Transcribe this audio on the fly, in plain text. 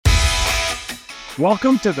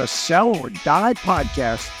Welcome to the Sell or Die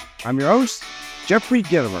podcast. I'm your host, Jeffrey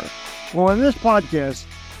Gittimer. Well, in this podcast,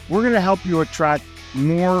 we're going to help you attract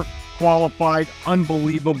more qualified,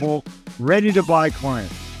 unbelievable, ready-to-buy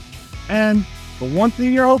clients. And the one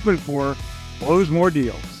thing you're hoping for, close more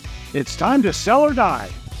deals. It's time to sell or die.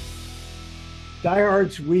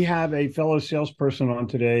 Diehards, we have a fellow salesperson on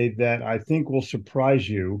today that I think will surprise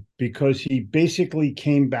you because he basically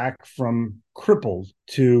came back from crippled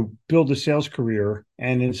to build a sales career.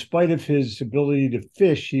 And in spite of his ability to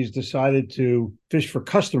fish, he's decided to fish for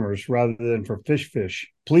customers rather than for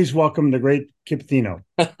fish. Please welcome the great Kip Theno.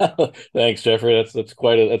 Thanks, Jeffrey. That's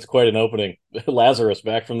quite an opening. Lazarus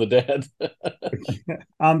back from the dead.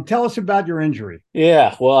 Tell us about your injury.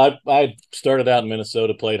 Yeah, well, I started out in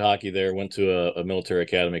Minnesota, played hockey there, went to a military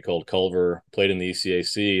academy called Culver, played in the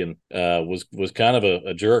ECAC, and was kind of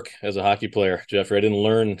a jerk as a hockey player, Jeffrey. I didn't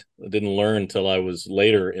learn until I was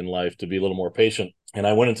later in life to be a little more patient. And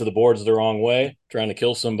I went into the boards the wrong way, trying to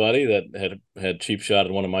kill somebody that had cheap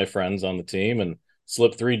shotted one of my friends on the team and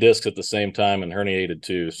slipped 3 discs at the same time and herniated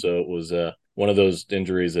 2. So it was one of those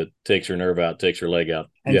injuries that takes your nerve out, takes your leg out.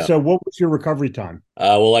 And so what was your recovery time?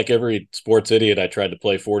 Well, like every sports idiot, I tried to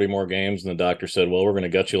play 40 more games, and the doctor said, well, we're going to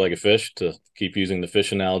gut you like a fish, to keep using the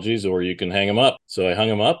fish analogies, or you can hang them up. So I hung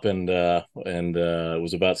them up, and it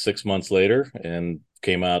was about 6 months later and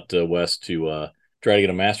came out west to try to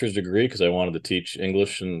get a master's degree because I wanted to teach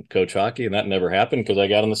English and coach hockey, and that never happened because I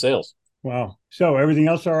got into sales. Wow. So everything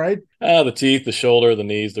else all right? The teeth, the shoulder, the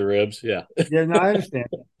knees, the ribs. Yeah. Yeah, no, I understand.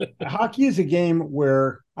 Hockey is a game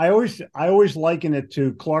where I always liken it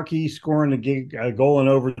to Clarkey scoring a goal in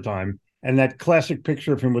overtime and that classic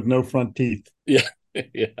picture of him with no front teeth. Yeah.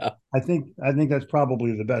 Yeah. I think that's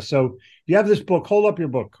probably the best. So you have this book. Hold up your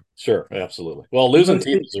book. Sure, absolutely. Well, losing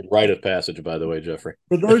teeth is a rite of passage, by the way, Jeffrey.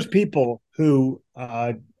 For those people who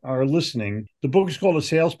are listening, the book is called A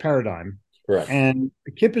Sales Paradigm. Correct. And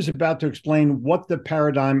Kip is about to explain what the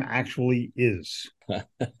paradigm actually is.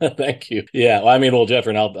 Thank you. Yeah, well,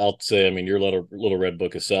 Jeffrey, and I'll say, your little red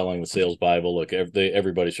book is selling, the sales Bible. Look,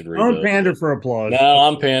 everybody should read. Don't pander for applause. No,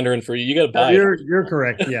 I'm pandering for you. You got to buy it. You're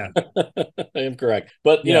correct. Yeah, I am correct.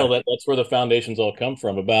 But you know that's where the foundations all come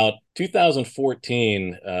from. About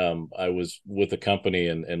 2014, I was with a company,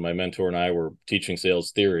 and my mentor and I were teaching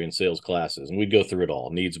sales theory and sales classes, and we'd go through it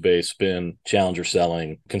all: needs-based, spin, challenger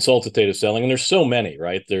selling, consultative selling, and there's so many,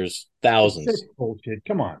 right? There's thousands. It's bullshit.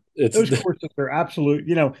 Come on. Those courses are absolute.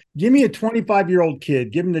 Give me a 25-year-old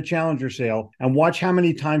kid, give him the challenger sale, and watch how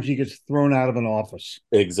many times he gets thrown out of an office.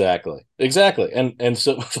 Exactly. And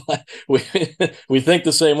so we think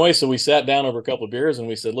the same way. So we sat down over a couple of beers and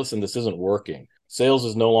we said, listen, this isn't working. Sales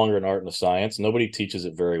is no longer an art and a science. Nobody teaches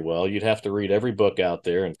it very well. You'd have to read every book out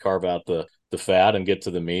there and carve out the fat and get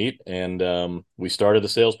to the meat. And we started the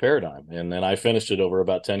sales paradigm, and then I finished it over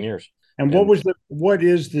about 10 years. And what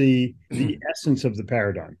is the essence of the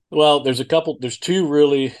paradigm? Well, there's 2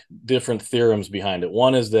 really different theorems behind it.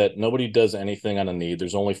 One is that nobody does anything on a need.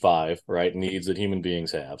 There's only 5, right, needs that human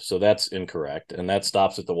beings have. So that's incorrect. And that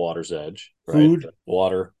stops at the water's edge, right? Food,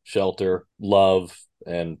 water, shelter, love,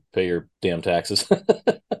 and pay your damn taxes.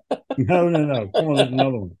 No. Come on, there's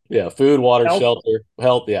another one. Yeah, food, water, shelter,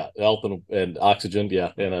 health. Yeah, health and oxygen.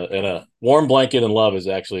 Yeah, and a warm blanket and love is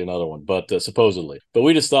actually another one, but supposedly. But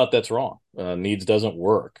we just thought that's wrong. Needs doesn't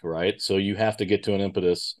work, right? So you have to get to an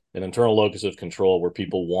impetus, an internal locus of control where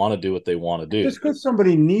people want to do what they want to do. Just because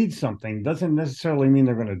somebody needs something doesn't necessarily mean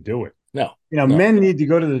they're going to do it. No. Men need to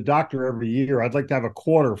go to the doctor every year. I'd like to have a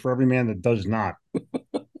quarter for every man that does not.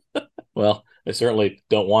 Well, I certainly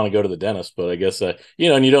don't want to go to the dentist, but I guess, and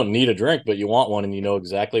you don't need a drink, but you want one, and you know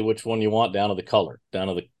exactly which one you want down to the color, down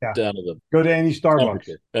to the. Go to any Starbucks.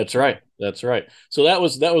 That's right. So that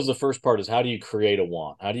was the first part, is how do you create a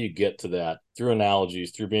want? How do you get to that through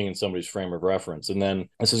analogies, through being in somebody's frame of reference? And then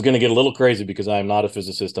this is going to get a little crazy because I'm not a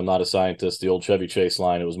physicist. I'm not a scientist. The old Chevy Chase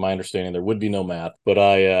line, it was my understanding there would be no math, but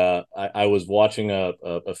I was watching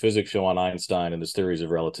a physics show on Einstein and his theories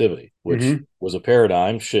of relativity, which was a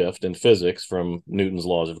paradigm shift in physics from Newton's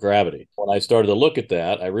laws of gravity. When I started to look at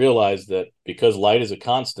that, I realized that because light is a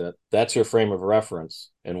constant, that's your frame of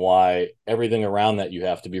reference, and why everything around that you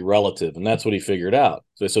have to be relative. And that's what he figured out.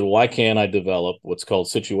 So I said, why can't I develop what's called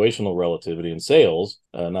situational relativity in sales,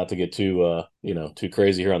 not to get too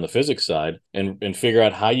crazy here on the physics side, and figure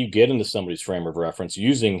out how you get into somebody's frame of reference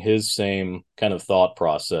using his same kind of thought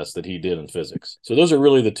process that he did in physics. So those are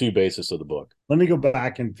really the 2 bases of the book. Let me go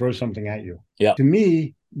back and throw something at you. Yeah. To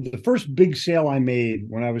me, the first big sale I made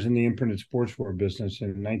when I was in the imprinted sportswear business in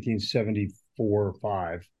 1974 4 or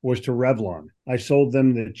 5 was to Revlon. I sold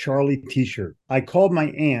them the Charlie t-shirt. I called my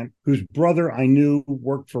aunt, whose brother I knew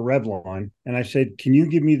worked for Revlon, and I said, can you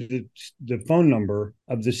give me the phone number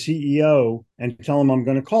of the CEO and tell him I'm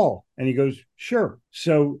going to call? And he goes, sure.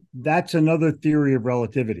 So that's another theory of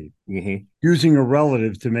relativity, using a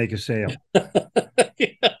relative to make a sale.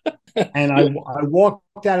 And I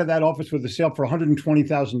walked out of that office with a sale for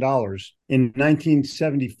 $120,000 in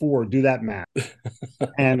 1974. Do that math.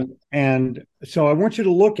 and so I want you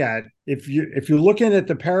to look at, if you're looking at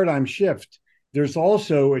the paradigm shift, there's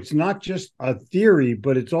also, it's not just a theory,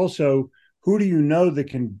 but it's also, who do you know that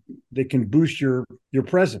can boost your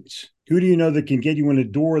presence? Who do you know that can get you in a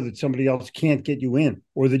door that somebody else can't get you in,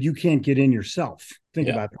 or that you can't get in yourself? Think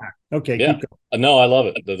about that. Okay, keep going. No, I love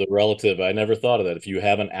it. The relative. I never thought of that. If you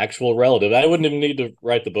have an actual relative, I wouldn't even need to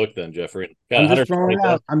write the book then, Jeffrey. I'm just throwing it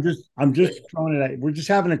out. I'm just throwing it out. We're just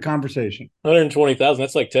having a conversation. 120,000.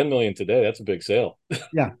 That's like 10 million today. That's a big sale.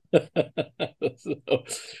 Yeah.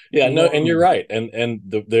 No, and you're right. And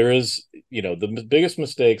there is, the biggest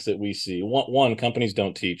mistakes that we see. One, companies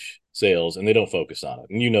don't teach sales and they don't focus on it.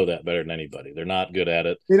 And you know that better than anybody. They're not good at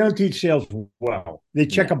it. They don't teach sales well. They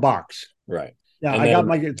check a box. Right. Yeah,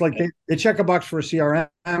 it's like they check a box for a CRM,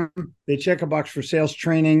 they check a box for sales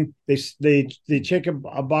training, they check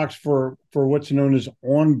a box for what's known as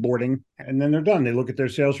onboarding, and then they're done. They look at their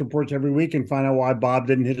sales reports every week and find out why Bob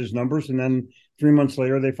didn't hit his numbers, and then 3 months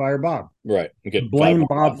later they fire Bob. Right. Blame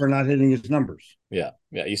Bob for not hitting his numbers. Yeah.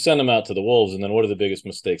 You send them out to the wolves, and then what are the biggest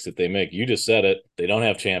mistakes that they make? You just said it. They don't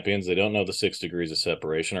have champions. They don't know the 6 degrees of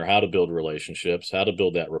separation, or how to build relationships, how to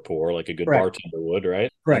build that rapport like a good bartender would,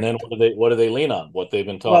 right? Correct. And then what do they lean on? What they've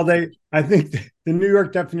been taught. Well, I think the New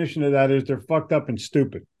York definition of that is they're fucked up and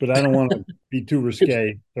stupid. But I don't want to be too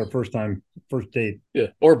risque their first date. Yeah,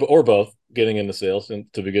 or both. Getting into sales, and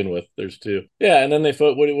to begin with, there's 2. Yeah, and then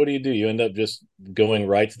what do? You end up just going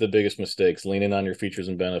right to the biggest mistakes, leaning on your features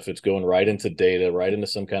and benefits, going right into data, right into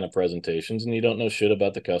some kind of presentations, and you don't know shit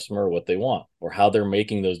about the customer or what they want or how they're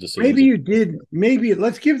making those decisions. Maybe you did. Maybe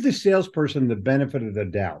let's give the salesperson the benefit of the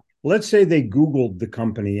doubt. Let's say they Googled the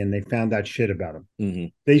company and they found out shit about them. Mm-hmm.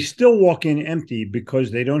 They still walk in empty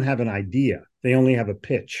because they don't have an idea. They only have a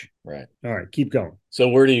pitch. Right. All right, keep going. So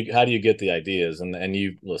how do you get the ideas? And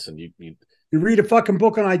you listen, you read a fucking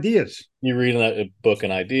book on ideas. You read a book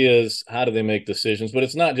on ideas. How do they make decisions? But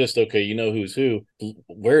it's not just, okay, you know who's who.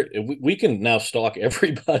 Where we can now stalk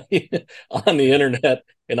everybody on the internet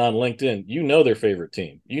and on LinkedIn. You know their favorite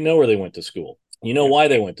team. You know where they went to school. You know why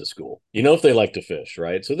they went to school. You know if they like to fish,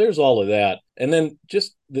 right? So there's all of that. And then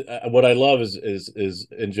just what I love is,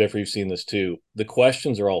 and Jeffrey, you've seen this too, the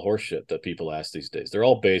questions are all horseshit that people ask these days. They're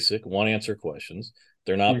all basic, one-answer questions.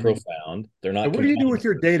 They're not profound. They're not. So what do you do with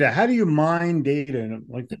your data? How do you mine data? And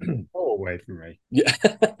go away from me. Yeah,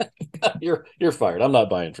 you're fired. I'm not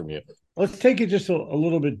buying from you. Let's take it just a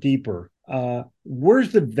little bit deeper.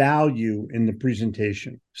 Where's the value in the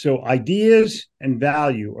presentation? So ideas and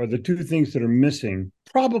value are the 2 things that are missing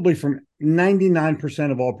probably from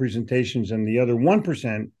 99% of all presentations, and the other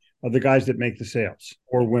 1% of the guys that make the sales,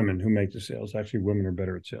 or women who make the sales. Actually, women are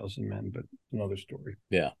better at sales than men, but another story.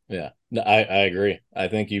 Yeah. No, I agree. I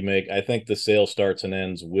think the sale starts and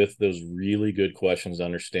ends with those really good questions to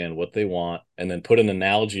understand what they want, and then put an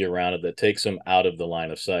analogy around it that takes them out of the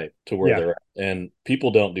line of sight to where they're at. And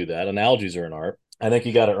people don't do that. Analogies are an art. I think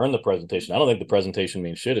you got to earn the presentation. I don't think the presentation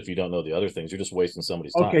means shit if you don't know the other things. You're just wasting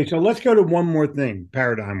somebody's time. Okay, so let's go to one more thing,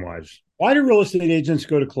 paradigm-wise. Why do real estate agents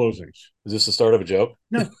go to closings? Is this the start of a joke?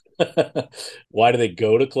 No. Why do they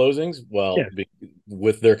go to closings? Well,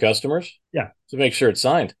 with their customers? Yeah. To make sure it's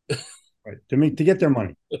signed. Right. To get their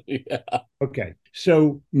money. Yeah. Okay.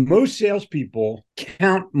 So most salespeople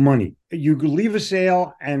count money. You leave a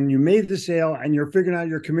sale and you made the sale and you're figuring out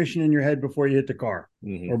your commission in your head before you hit the car,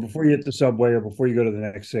 or before you hit the subway, or before you go to the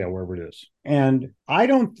next sale, wherever it is. And I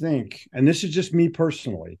don't think, and this is just me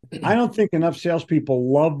personally, I don't think enough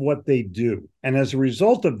salespeople love what they do. And as a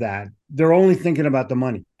result of that, they're only thinking about the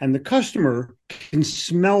money. And the customer can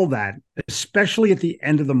smell that, especially at the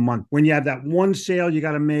end of the month, when you have that one sale you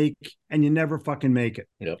got to make and you never fucking make it.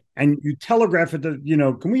 Yep. And you telegraph it to,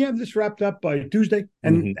 can we have this wrapped up by Tuesday?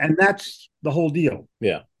 And that's the whole deal.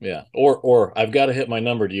 Yeah. Or I've got to hit my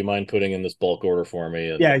number. Do you mind putting in this bulk order for me?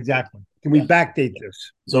 And, yeah, exactly. Can we backdate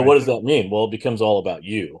this? So what does that mean? Well, it becomes all about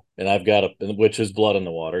you. And I've got which is blood in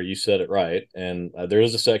the water. You said it right. And there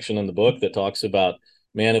is a section in the book that talks about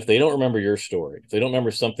man, if they don't remember your story, if they don't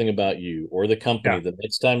remember something about you or the company, Yeah. the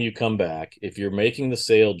next time you come back, if you're making the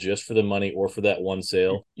sale just for the money or for that one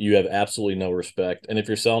sale, you have absolutely no respect. And if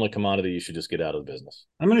you're selling a commodity, you should just get out of the business.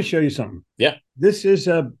 I'm going to show you something. Yeah. This is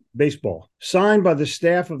a baseball signed by the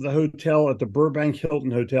staff of the hotel at the Burbank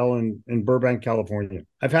Hilton Hotel in Burbank, California.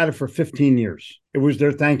 I've had it for 15 years. It was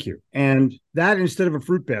their thank you. And that, instead of a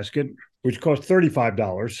fruit basket, which cost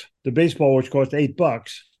 $35, the baseball, which cost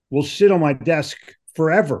 $8, will sit on my desk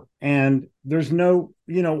forever. And there's no,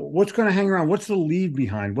 what's going to hang around? What's the leave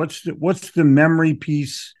behind? What's the memory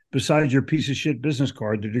piece besides your piece of shit business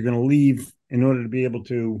card that you're going to leave in order to be able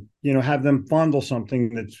to, have them fondle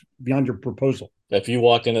something that's beyond your proposal? If you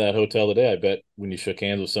walked into that hotel today, I bet when you shook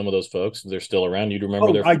hands with some of those folks, if they're still around, you'd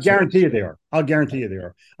remember their. I guarantee you they are. I'll guarantee you they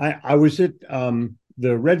are. I was at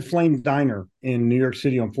the Red Flame Diner in New York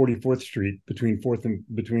City on 44th Street between 5th and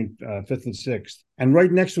 6th. And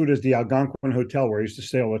right next to it is the Algonquin Hotel where I used to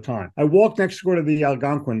stay all the time. I walked next door to the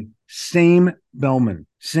Algonquin, same bellman.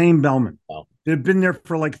 Wow. They've been there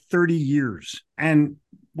for like 30 years. And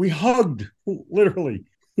we hugged, literally.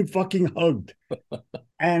 We fucking hugged.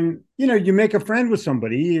 And, you make a friend with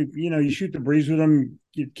somebody, you shoot the breeze with them,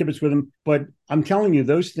 you kibitz with them. But I'm telling you,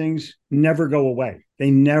 those things never go away.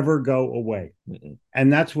 They never go away. Mm-mm.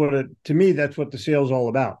 And that's to me, that's what the sale is all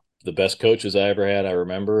about. The best coaches I ever had, I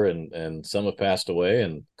remember, and some have passed away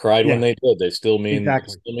and cried when they did. They still mean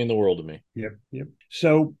the world to me. Yep.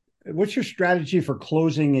 So what's your strategy for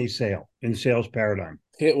closing a sale in sales paradigm?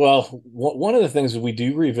 Yeah, well, one of the things is we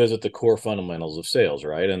do revisit the core fundamentals of sales,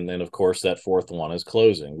 right? And then, of course, that fourth one is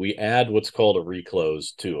closing. We add what's called a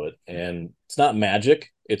reclose to it. And it's not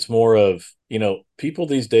magic. It's more of, people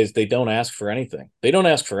these days, they don't ask for anything. They don't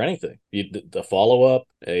ask for anything. The follow-up,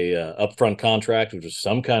 a upfront contract, which is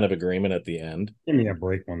some kind of agreement at the end. Give me a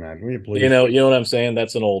break on that, will you please? You know what I'm saying?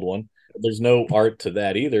 That's an old one. There's no art to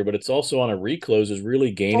that either, but it's also on a reclose is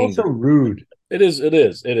really gaining. It's also rude. It is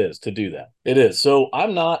to do that. It is. So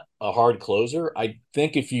I'm not a hard closer. I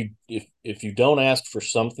think if you don't ask for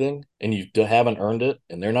something and you haven't earned it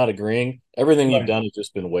and they're not agreeing, everything you've done has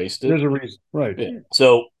just been wasted. There's a reason. Right. Yeah.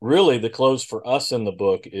 So really the close for us in the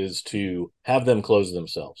book is to have them close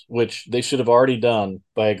themselves, which they should have already done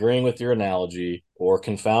by agreeing with your analogy or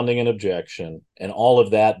confounding an objection. And all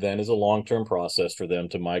of that then is a long-term process for them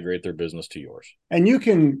to migrate their business to yours. And you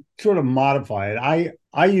can sort of modify it.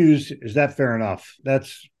 I use, is that fair enough?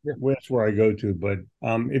 That's where I go to. But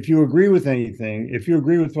if you agree with anything, if you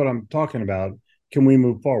agree with what I'm talking about, can we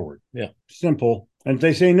move forward? Yeah. Simple. And if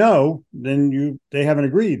they say no, then they haven't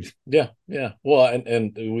agreed. Yeah. Well,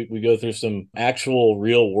 and we go through some actual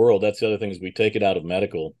real world. That's the other thing is we take it out of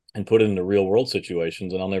medical and put it into real world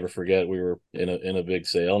situations. And I'll never forget, we were in a big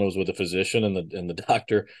sale and it was with a physician and the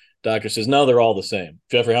doctor says, no, they're all the same.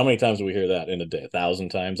 Jeffrey, how many times do we hear that in a day? 1,000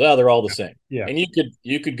 times. Oh, they're all the same. Yeah. And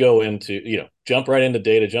you could go into, jump right into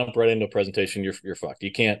data, jump right into a presentation. You're fucked.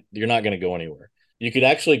 You're not going to go anywhere. You could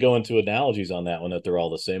actually go into analogies on that one that they're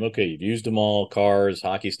all the same. Okay, you've used them all, cars,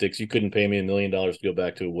 hockey sticks. You couldn't pay me $1 million to go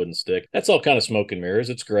back to a wooden stick. That's all kind of smoke and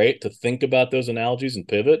mirrors. It's great to think about those analogies and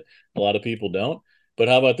pivot. A lot of people don't. But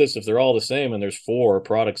how about this? If they're all the same and there's 4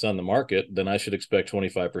 products on the market, then I should expect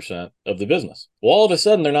 25% of the business. Well, all of a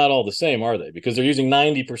sudden, they're not all the same, are they? Because they're using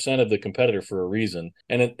 90% of the competitor for a reason.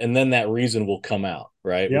 And then that reason will come out,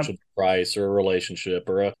 right? Yep. Which will be price or a relationship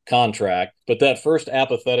or a contract. But that first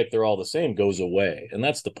apathetic, they're all the same, goes away. And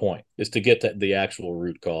that's the point, is to get to the actual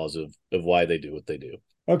root cause of why they do what they do.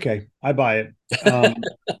 Okay, I buy it.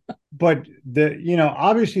 But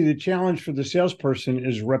obviously the challenge for the salesperson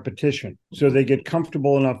is repetition. So they get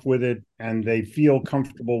comfortable enough with it and they feel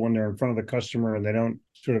comfortable when they're in front of the customer and they don't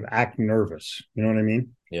sort of act nervous. You know what I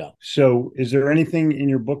mean? Yeah. So is there anything in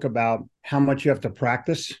your book about how much you have to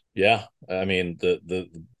practice? Yeah. I mean, the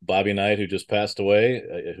Bobby Knight, who just passed away,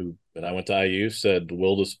 when I went to IU, said the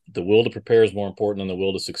will to prepare is more important than the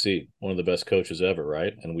will to succeed. One of the best coaches ever,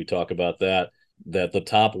 right? And we talk about that the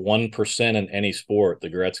top 1% in any sport, the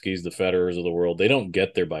Gretzkys, the Federers of the world, they don't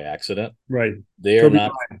get there by accident. Right. They are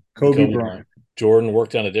not. Kobe Bryant. Jordan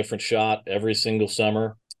worked on a different shot every single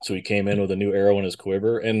summer. So he came in with a new arrow in his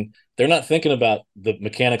quiver. And they're not thinking about the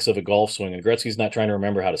mechanics of a golf swing. And Gretzky's not trying to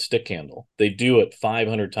remember how to stick handle. They do it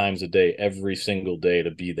 500 times a day, every single day, to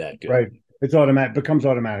be that good. Right. It's automatic, becomes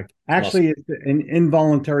automatic. Actually, it's an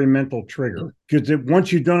involuntary mental trigger because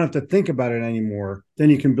once you don't have to think about it anymore, then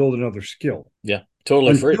you can build another skill. Yeah.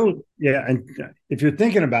 totally free. Yeah. And if you're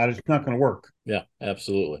thinking about it, it's not going to work. Yeah,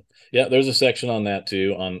 absolutely. Yeah, there's a section on that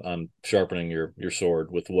too, on sharpening your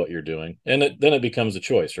sword with what you're doing. And then it becomes a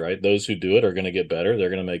choice, right? Those who do it are going to get better. They're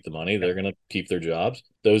going to make the money. They're going to keep their jobs.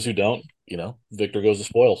 Those who don't, victor goes to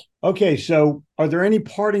spoils. Okay, so are there any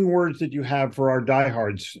parting words that you have for our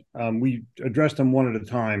diehards? We addressed them one at a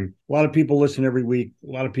time. A lot of people listen every week.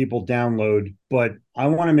 A lot of people download, but I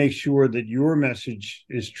want to make sure that your message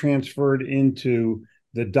is transferred into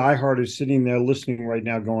the diehard who's sitting there listening right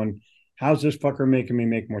now going, how's this fucker making me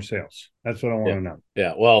make more sales? That's what I want to know.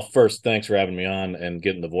 Yeah. Well, first, thanks for having me on and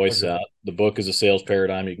getting the voice out. The book is A Sales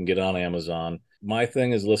Paradigm. You can get it on Amazon. My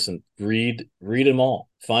thing is, listen, read them all.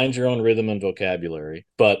 Find your own rhythm and vocabulary.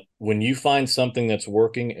 But when you find something that's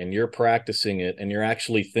working and you're practicing it and you're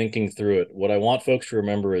actually thinking through it, what I want folks to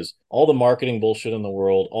remember is all the marketing bullshit in the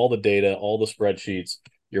world, all the data, all the spreadsheets,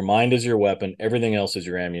 your mind is your weapon. Everything else is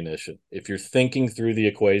your ammunition. If you're thinking through the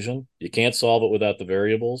equation, you can't solve it without the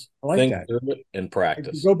variables. Think through it and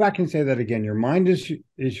practice. Go back and say that again. Your mind is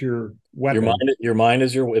your weapon. Your mind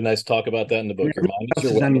is your, and I talk about that in the book. Your mind is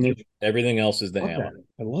your weapon. Everything else is the ammo.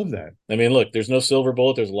 I love that. I mean, look, there's no silver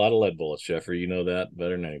bullet. There's a lot of lead bullets, Jeffrey. You know that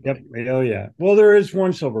better than anybody. Yep. Oh yeah. Well, there is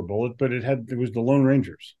one silver bullet, but it was the Lone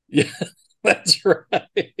Rangers. Yeah, that's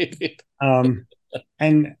right.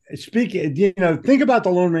 And think about the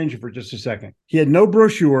Lone Ranger for just a second. He had no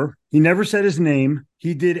brochure. He never said his name.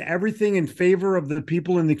 He did everything in favor of the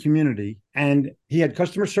people in the community. And he had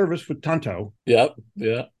customer service with Tonto. Yep.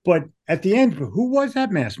 Yeah. But at the end, who was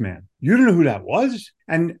that masked man? You don't know who that was?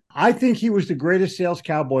 And I think he was the greatest sales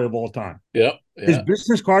cowboy of all time. Yep. Yeah. His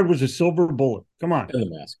business card was a silver bullet. Come on. And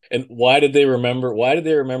the mask. And why did they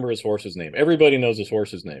remember his horse's name? Everybody knows his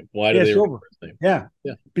horse's name. Why did they remember his name? Yeah.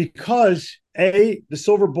 Because the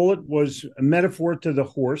silver bullet was a metaphor to the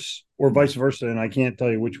horse, or vice versa, and I can't tell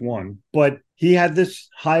you which one. But he had this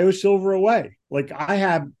high silver away. Like I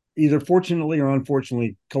have, either fortunately or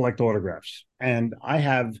unfortunately, collect autographs. And I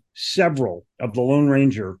have several of the Lone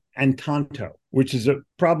Ranger and Tonto, which is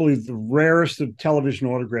probably the rarest of television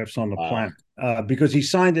autographs on the planet, because he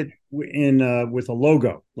signed it with a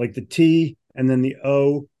logo, like the T and then the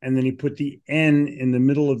O, and then he put the N in the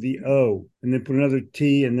middle of the O, and then put another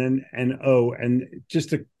T and then an O, and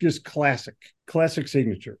just classic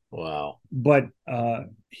signature. Wow. But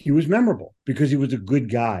he was memorable because he was a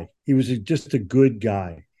good guy. He was just a good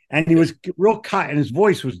guy. And he was real kind, and his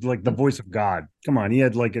voice was like the voice of God. Come on, he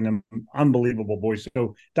had like an unbelievable voice.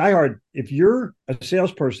 So, diehard, if you're a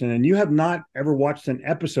salesperson and you have not ever watched an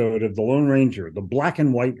episode of The Lone Ranger, the black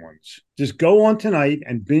and white ones, just go on tonight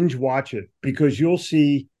and binge watch it, because you'll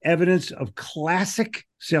see evidence of classic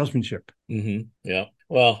salesmanship. Mm-hmm. Yeah.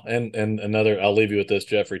 Well, and another, I'll leave you with this,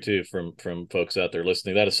 Jeffrey, too, from folks out there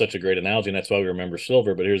listening. That is such a great analogy, and that's why we remember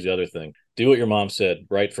silver. But here's the other thing. Do what your mom said,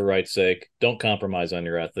 right for right's sake. Don't compromise on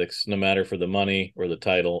your ethics, no matter for the money or the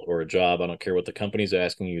title or a job. I don't care what the company's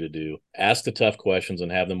asking you to do. Ask the tough questions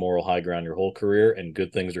and have the moral high ground your whole career, and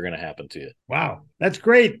good things are going to happen to you. Wow. That's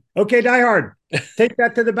great. Okay, diehard, take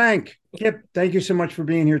that to the bank. Kip, thank you so much for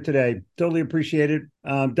being here today. Totally appreciate it.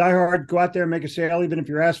 Diehard, go out there and make a sale, even if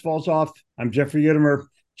your ass falls off. I'm Jeffrey Gitomer.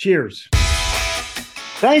 Cheers.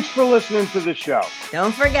 Thanks for listening to the show.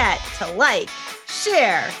 Don't forget to like,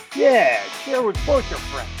 share. Yeah, share with both your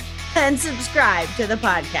friends. And subscribe to the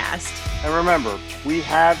podcast. And remember, we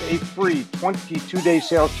have a free 22-day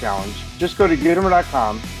sales challenge. Just go to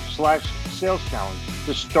Gitomer.com/sales challenge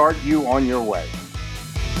to start you on your way.